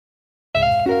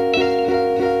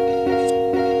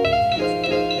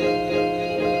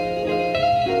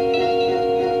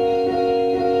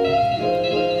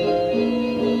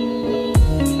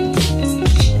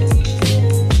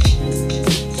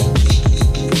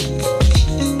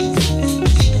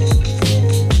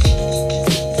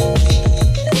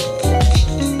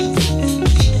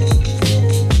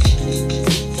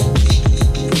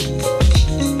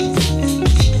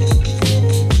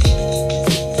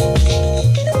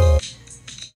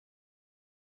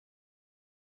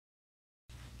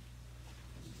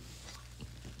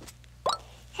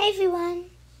everyone,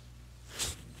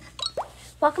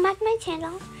 welcome back to my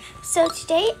channel. So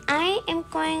today I am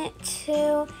going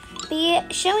to be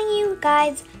showing you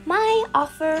guys my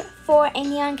offer for a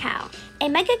neon cow. A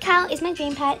mega cow is my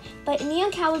dream pet, but a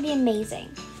neon cow would be amazing.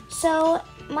 So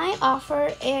my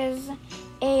offer is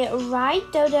a ride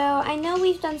dodo. I know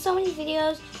we've done so many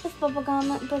videos with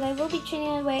bubblegum, but I will be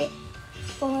trading it away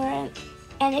for,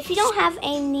 and if you don't have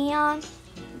a neon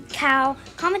cow,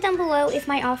 comment down below if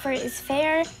my offer is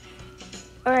fair,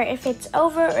 or if it's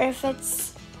over, or if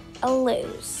it's a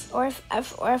lose, or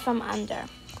if I'm under.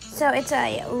 So it's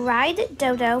a ride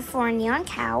dodo for a neon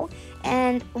cow,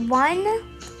 and one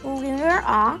lunar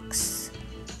ox,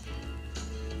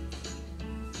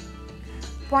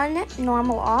 one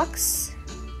normal ox,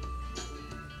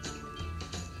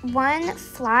 one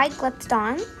fly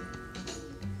glyptodon,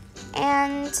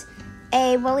 and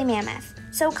a woolly mammoth.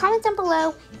 So comment down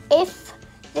below if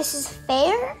this is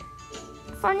fair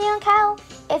for a neon cow,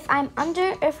 if I'm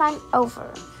under, or if I'm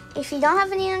over. If you don't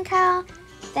have a neon cow,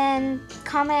 then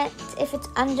comment if it's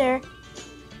under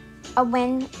a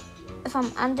win, if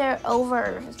I'm under,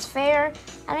 over, if it's fair.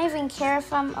 I don't even care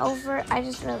if I'm over, I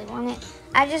just really want it.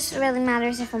 I just really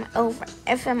matters if I'm over,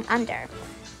 if I'm under.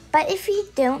 But if you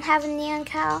don't have a neon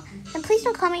cow, then please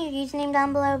don't comment your username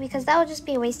down below, because that would just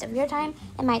be a waste of your time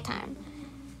and my time.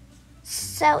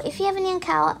 So if you have a neon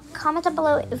cow, comment down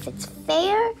below if it's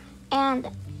fair, and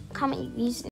comment your username.